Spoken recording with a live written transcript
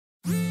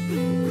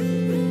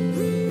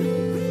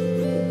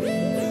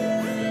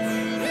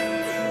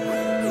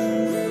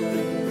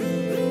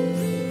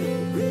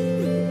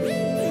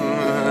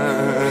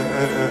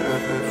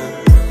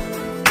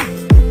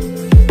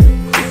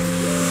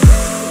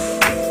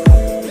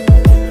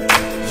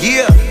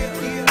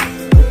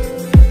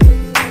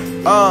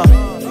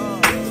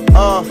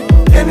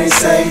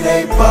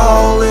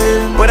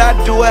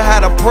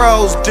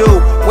pros do.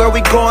 Where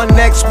we going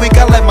next week,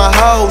 I let my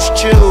hoes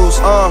choose.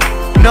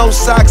 No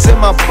socks in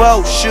my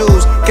boat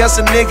shoes. Guess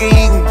a nigga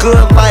eating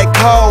good like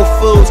Whole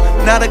Foods.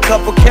 Not a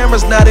couple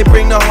cameras, now they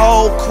bring the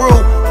whole crew.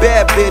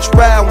 Bad bitch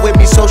riding with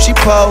me, so she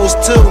posed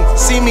too.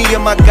 See me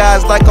and my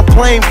guys like a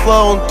plane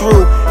flown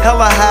through.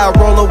 Hella high,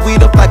 rolling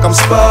weed up like I'm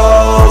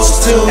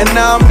supposed to. And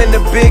now I'm in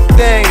the big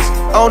things.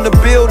 On the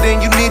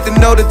building, you need to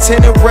know the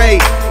tenant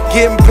rate.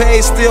 Getting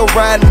paid, still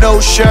riding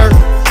no shirt.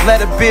 Let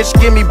a bitch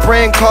give me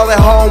brain, call it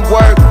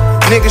homework.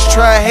 Niggas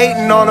try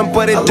hating on them,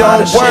 but it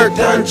don't work.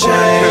 Shit done changed.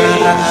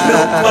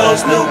 New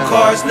clothes, new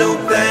cars, new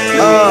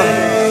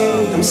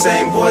things. Them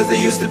same boys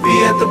that used to be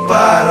at the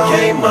bottom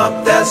came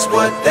up, that's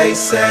what they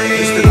say.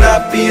 Used to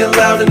not be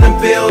allowed in the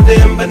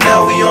building, but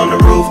now we on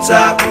the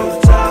rooftop.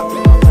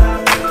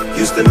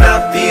 Used to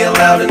not be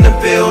allowed in the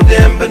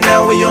building, but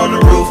now we on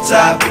the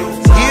rooftop.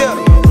 Yeah.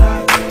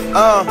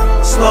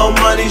 Slow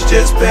money's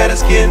just bad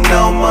as getting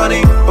no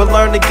money. But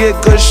learn to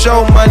get good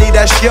show money,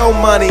 that's your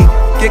money.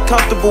 Get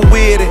comfortable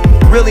with it,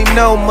 really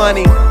no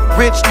money.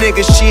 Rich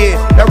nigga shit,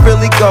 that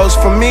really goes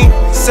for me.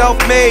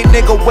 Self-made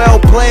nigga, well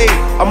played.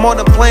 I'm on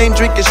a plane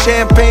drinking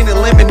champagne and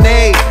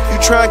lemonade. You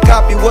try and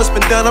copy what's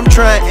been done, I'm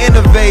trying to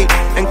innovate.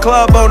 And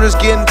club owners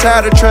getting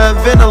tired of trying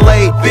to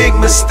ventilate. Big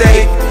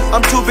mistake,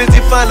 I'm too busy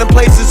finding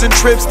places and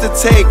trips to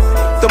take.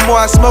 The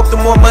more I smoke,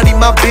 the more money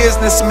my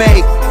business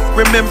make.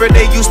 Remember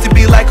they used to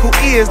be like, who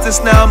is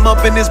this? Now I'm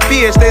up in this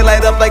bitch, they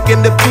light up like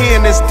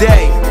Independence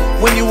Day.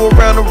 When you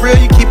around the real,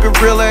 you keep it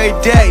real every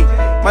day.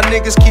 My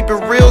niggas keep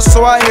it real,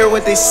 so I hear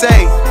what they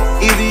say.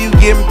 Either you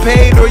getting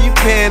paid or you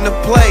paying to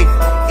play.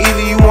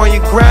 Either you on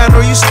your grind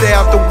or you stay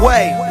out the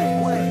way.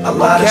 A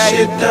lot of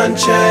shit done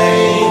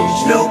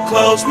changed. New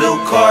clothes, new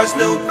cars,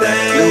 new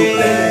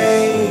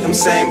things. Them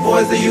same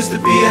boys that used to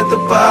be at the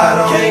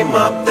bottom came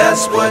up,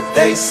 that's what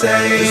they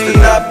say. Used to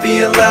not be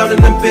allowed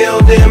in the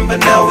building,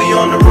 but now we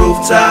on the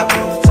rooftop.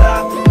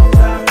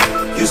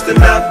 Used to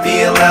not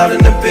be allowed in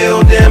the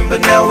building,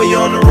 but now we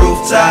on the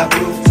rooftop.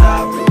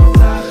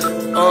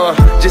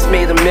 Just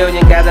made $1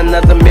 million, got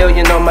another $1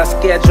 million on my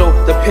schedule.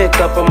 The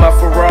pickup of my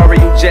Ferrari,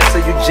 you jets,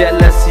 are you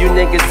jealous? You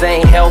niggas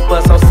ain't help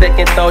us, on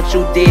second thought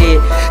you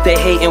did. They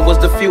hating was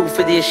the fuel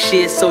for this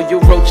shit, so you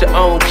wrote your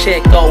own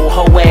check. Oh,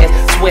 hoe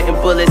ass, sweating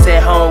bullets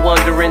at home,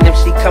 wondering if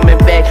she coming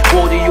back.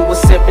 Water you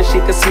was simping, she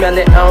could smell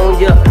it on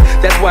ya.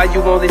 That's why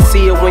you only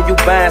see it when you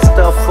buying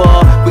stuff.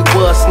 We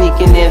was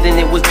sneaking in, then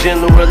it was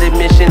general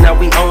admission. Now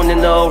we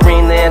owning the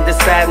arena and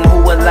deciding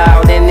who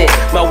allowed in it.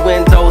 My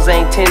windows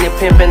ain't tinted,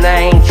 pimping,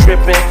 I ain't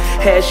tripping.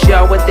 Hash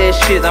y'all with that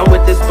shit, I'm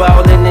with this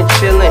ballin' and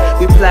chillin'.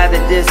 We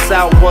plotted this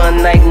out one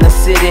night in the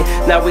city.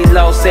 Now we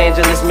Los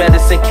Angeles,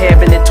 medicine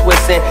cabinet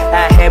twisting.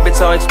 Our habits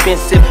are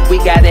expensive,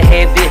 we gotta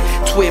have it.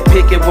 Twit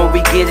pick it when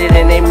we get it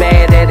and they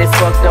mad at it,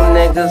 fuck them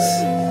niggas.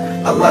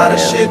 A lot of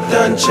shit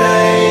done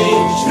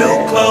changed. New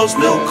clothes,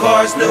 new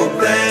cars, new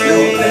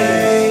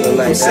things.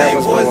 Them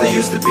same boys that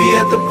used to be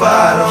at the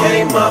bottom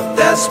came up,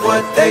 that's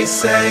what they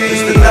say.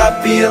 Used to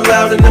not be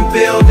allowed in the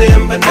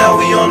building, but now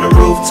we on the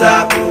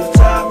rooftop.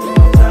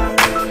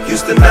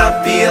 Used to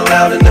not be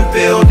allowed in the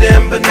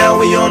building, but now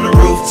we on the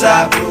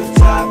rooftop.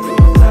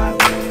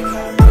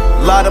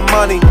 Lot of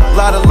money,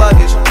 lot of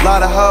luggage, lot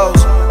of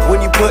hoes.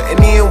 When you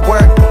putting in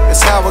work,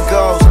 that's how it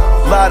goes.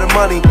 Lot of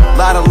money,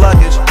 lot of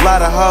luggage,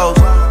 lot of hoes.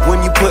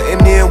 When you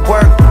putting in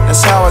work,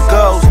 that's how it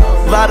goes.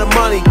 Lot of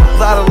money,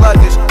 lot of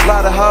luggage,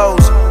 lot of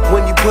hoes.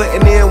 When you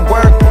putting in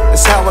work,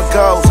 that's how it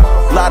goes.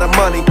 Lot of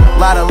money,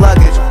 lot of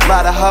luggage,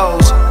 lot of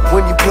hoes.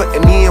 When you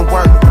putting in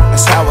work,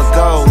 that's how it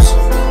goes.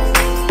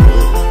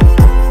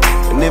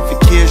 And if your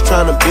kids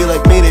tryna be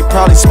like me, they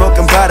probably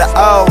smoking by the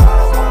O.